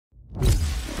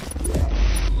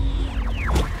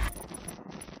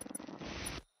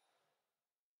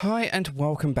Hi and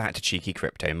welcome back to Cheeky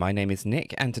Crypto. My name is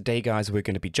Nick, and today guys we're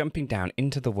going to be jumping down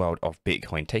into the world of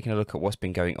Bitcoin, taking a look at what's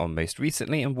been going on most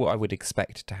recently and what I would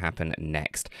expect to happen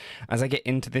next. As I get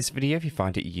into this video, if you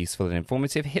find it useful and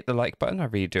informative, hit the like button. I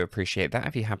really do appreciate that.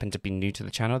 If you happen to be new to the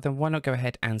channel, then why not go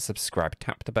ahead and subscribe,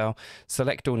 tap the bell,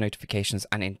 select all notifications,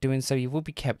 and in doing so you will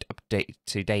be kept up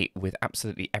to date with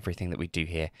absolutely everything that we do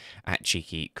here at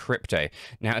Cheeky Crypto.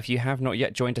 Now if you have not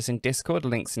yet joined us in Discord,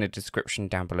 links in the description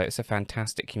down below. It's a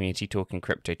fantastic community talking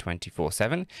crypto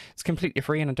 24/7. It's completely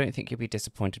free and I don't think you'll be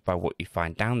disappointed by what you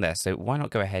find down there, so why not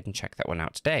go ahead and check that one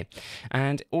out today.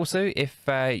 And also, if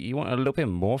you want a little bit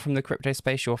more from the crypto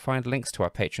space, you'll find links to our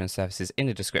Patreon services in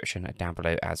the description down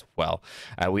below as well.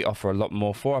 We offer a lot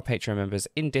more for our Patreon members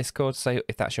in Discord, so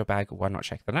if that's your bag, why not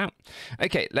check that out.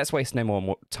 Okay, let's waste no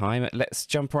more time. Let's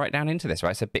jump right down into this,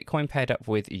 right? So Bitcoin paired up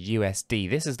with USD.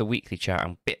 This is the weekly chart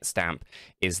and Bitstamp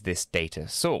is this data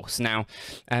source. Now,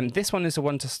 this one is the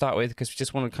one to start with because we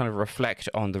just want to kind of reflect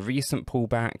on the recent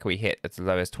pullback. We hit as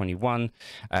low as 21.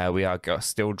 We are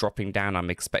still dropping down. I'm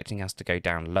expecting us to go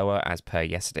down lower as per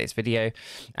yesterday's video.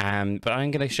 But I'm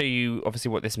going to show you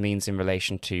obviously what this means in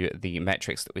relation to the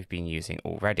metrics that we've been using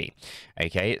already.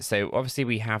 Okay, so obviously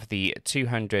we have the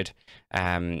 200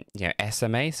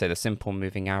 SMA, so the simple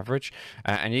moving average,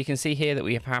 and you can see here that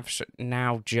we have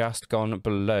now just gone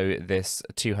below this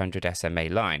 200 SMA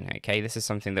line. Okay, this is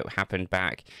something that happened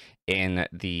back in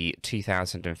the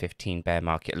 2015 bear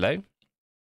market low.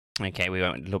 Okay, we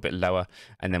went a little bit lower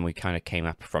and then we kind of came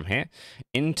up from here.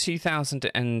 In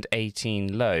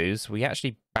 2018 lows, we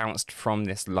actually bounced from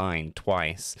this line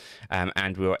twice,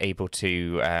 and we were able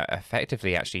to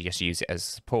effectively actually just use it as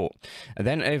support. And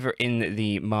then over in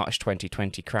the March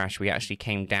 2020 crash, we actually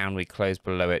came down, we closed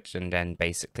below it, and then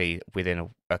basically within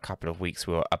a couple of weeks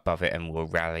we were above it and we were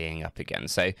rallying up again.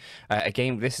 So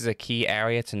again, this is a key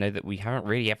area to know that we haven't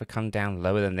really ever come down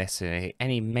lower than this in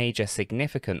any major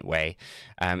significant way.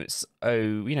 So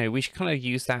you know, we should kind of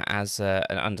use that as an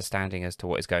understanding as to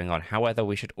what is going on. However,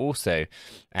 we should also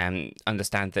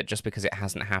understand that just because it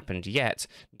hasn't happened yet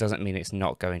doesn't mean it's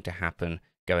not going to happen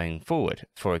going forward.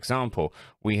 For example,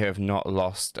 we have not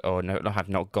lost or have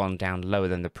not gone down lower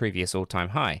than the previous all-time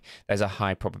high. There's a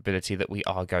high probability that we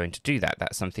are going to do that.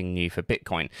 That's something new for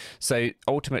Bitcoin. So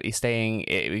ultimately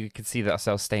we can see that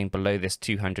ourselves staying below this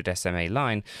 200 SMA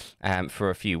line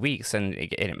for a few weeks, and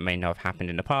it may not have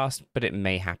happened in the past, but it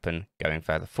may happen going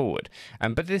further forward.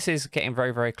 But this is getting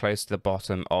very, very close to the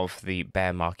bottom of the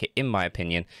bear market, in my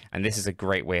opinion, and this is a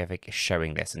great way of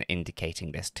showing this and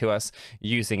indicating this to us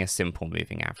using a simple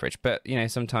moving average. But you know,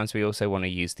 sometimes we also want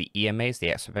to use the EMAs, the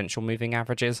exponential moving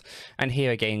averages, and here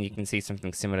again you can see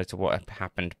something similar to what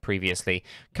happened previously,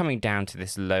 coming down to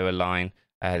this lower line,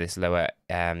 this lower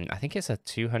I think it's a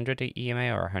 200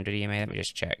 EMA or 100 EMA. Let me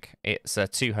just check. It's a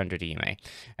 200 EMA.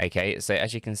 Okay, so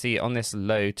as you can see on this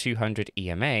low 200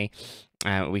 EMA,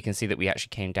 we can see that we actually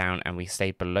came down and we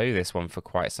stayed below this one for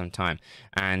quite some time.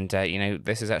 And, you know,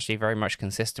 this is actually very much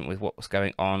consistent with what's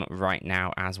going on right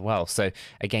now as well. So,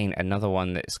 again, another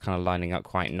one that's kind of lining up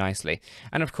quite nicely.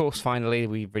 And, of course, finally,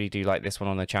 we really do like this one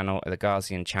on the channel, the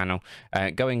Gaussian channel,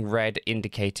 going red,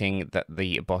 indicating that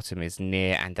the bottom is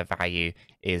near and the value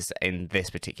is in this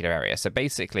particular area. So,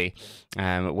 basically,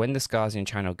 when the Gaussian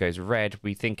channel goes red,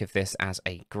 we think of this as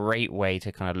a great way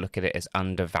to kind of look at it as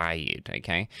undervalued,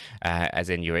 okay? As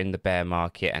in you're in the bear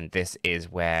market, and this is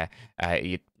where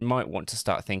you might want to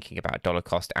start thinking about dollar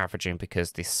cost averaging,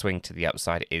 because the swing to the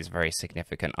upside is very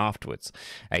significant afterwards.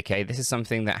 Okay, this is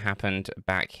something that happened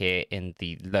back here in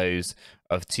the lows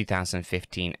of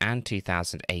 2015 and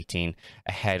 2018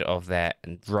 ahead of their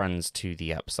runs to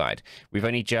the upside. We've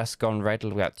only just gone red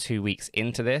about 2 weeks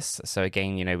into this, so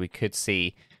again, you know, we could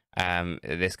see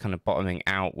this kind of bottoming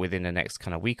out within the next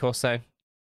kind of week or so,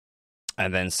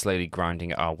 and then slowly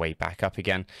grinding our way back up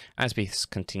again as we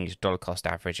continue to dollar cost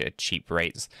average at cheap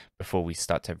rates before we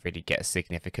start to really get a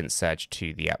significant surge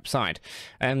to the upside.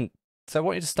 So I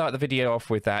wanted to start the video off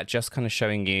with that, just kind of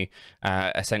showing you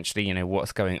essentially, you know,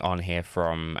 what's going on here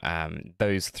from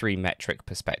those three metric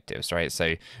perspectives, right?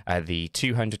 So the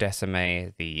 200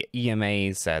 SMA, the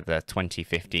EMAs, the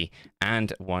 2050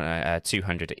 and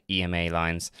 200 EMA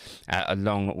lines,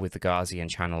 along with the Gaussian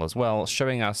channel as well,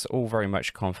 showing us all very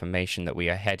much confirmation that we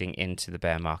are heading into the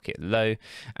bear market low.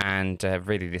 And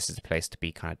really, this is a place to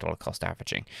be kind of dollar cost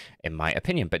averaging, in my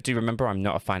opinion. But do remember, I'm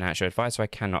not a financial advisor. I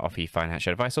cannot offer you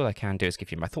financial advice. All I can do is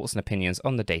give you my thoughts and opinions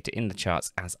on the data in the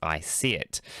charts as I see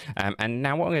it. And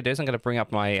now what I'm going to do is I'm going to bring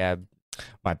up my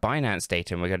my Binance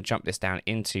data, and we're going to jump this down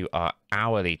into our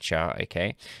hourly chart,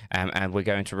 okay? And we're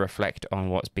going to reflect on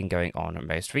what's been going on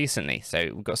most recently.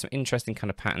 So we've got some interesting kind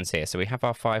of patterns here. So we have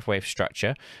our 5-wave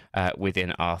structure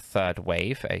within our third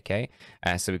wave, okay?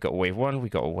 So we've got wave 1,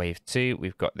 we've got a wave 2,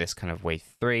 we've got this kind of wave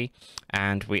 3,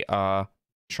 and we are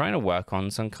trying to work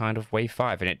on some kind of wave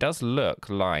 5. And it does look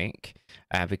like,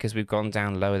 because we've gone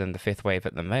down lower than the 5th wave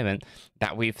at the moment,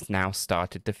 that we've now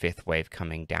started the 5th wave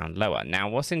coming down lower. Now,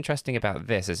 what's interesting about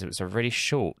this is it's a really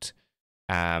short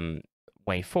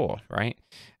wave 4, right?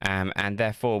 And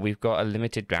therefore, we've got a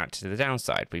limited route to the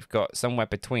downside. We've got somewhere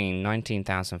between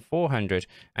 19,400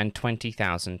 and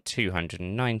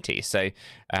 20,290. So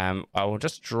I will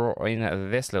just draw in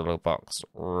this little box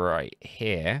right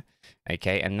here.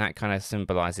 Okay, and that kind of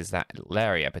symbolizes that little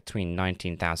area between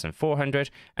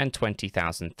 19,400 and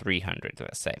 20,300,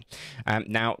 let's say.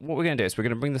 Now, what we're going to do is we're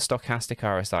going to bring the stochastic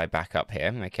RSI back up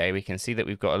here. Okay, we can see that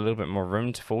we've got a little bit more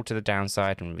room to fall to the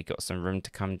downside, and we've got some room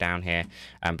to come down here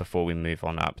before we move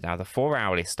on up. Now, the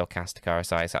 4-hourly stochastic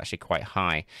RSI is actually quite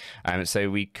high, so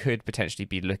we could potentially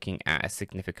be looking at a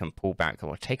significant pullback that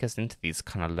will take us into these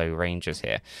kind of low ranges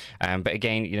here. But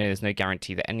again, you know, there's no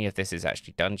guarantee that any of this is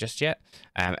actually done just yet.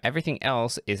 Everything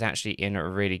else is actually in a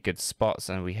really good spots,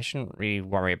 and we shouldn't really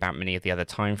worry about many of the other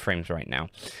time frames right now.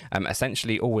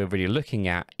 Essentially, all we're really looking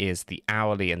at is the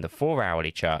hourly and the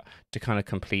 4-hourly chart to kind of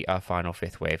complete our final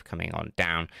 5th wave coming on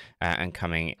down and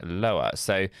coming lower.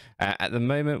 So at the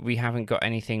moment, we haven't got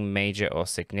anything major or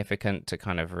significant to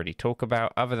kind of really talk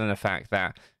about, other than the fact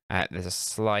that there's a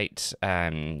slight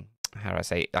how do I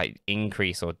say, like,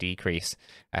 increase or decrease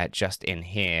just in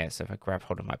here. So if I grab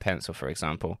hold of my pencil, for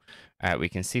example, we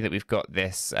can see that we've got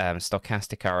this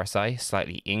stochastic RSI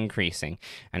slightly increasing,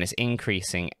 and it's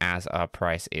increasing as our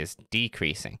price is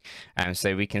decreasing.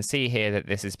 So we can see here that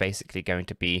this is basically going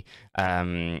to be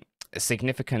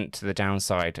significant to the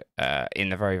downside in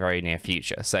the very, very near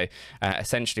future. So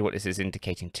essentially what this is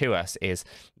indicating to us is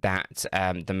that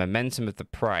the momentum of the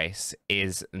price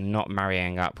is not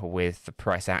marrying up with the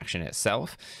price action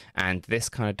itself, and this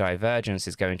kind of divergence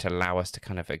is going to allow us to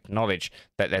kind of acknowledge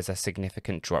that there's a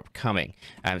significant drop coming.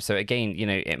 So again, you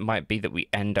know, it might be that we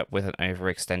end up with an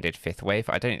overextended 5th wave.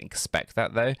 I don't expect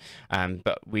that though,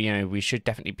 but we should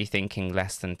definitely be thinking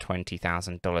less than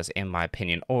 $20,000 in my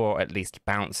opinion, or at least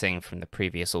bouncing from the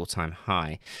previous all-time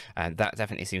high. That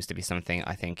definitely seems to be something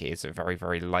I think is very,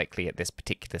 very likely at this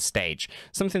particular stage.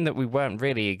 Something that we weren't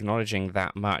really acknowledging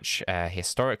that much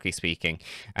historically speaking,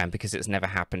 because it's never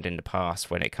happened in the past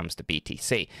when it comes to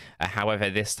BTC. However,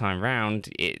 this time round,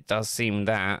 it does seem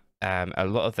that a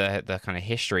lot of the kind of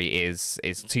history is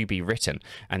to be written,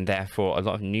 and therefore a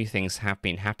lot of new things have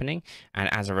been happening,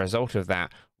 and as a result of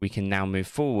that, we can now move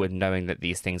forward knowing that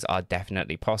these things are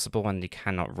definitely possible and you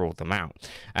cannot rule them out.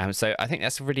 So I think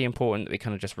that's really important that we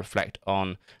kind of just reflect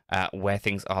on where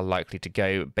things are likely to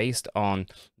go based on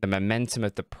the momentum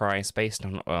of the price, based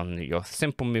on your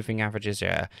simple moving averages,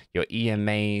 your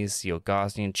EMAs, your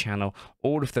Gaussian channel.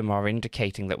 All of them are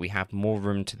indicating that we have more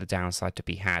room to the downside to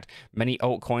be had. Many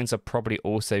altcoins are probably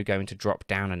also going to drop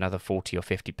down another 40 or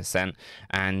 50%,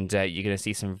 and you're going to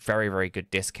see some very, very good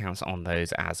discounts on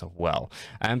those as well.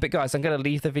 But guys, I'm going to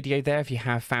leave the video there. If you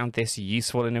have found this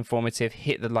useful and informative,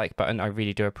 hit the like button. I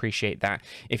really do appreciate that.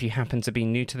 If you happen to be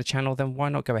new to the channel, then why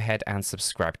not go ahead and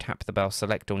subscribe, tap the bell,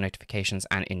 select all notifications,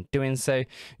 and in doing so,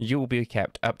 you will be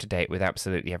kept up to date with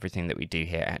absolutely everything that we do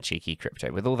here at Cheeky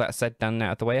Crypto. With all that said, done,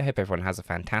 out of the way, I hope everyone has a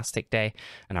fantastic day,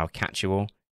 and I'll catch you all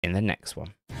in the next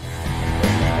one.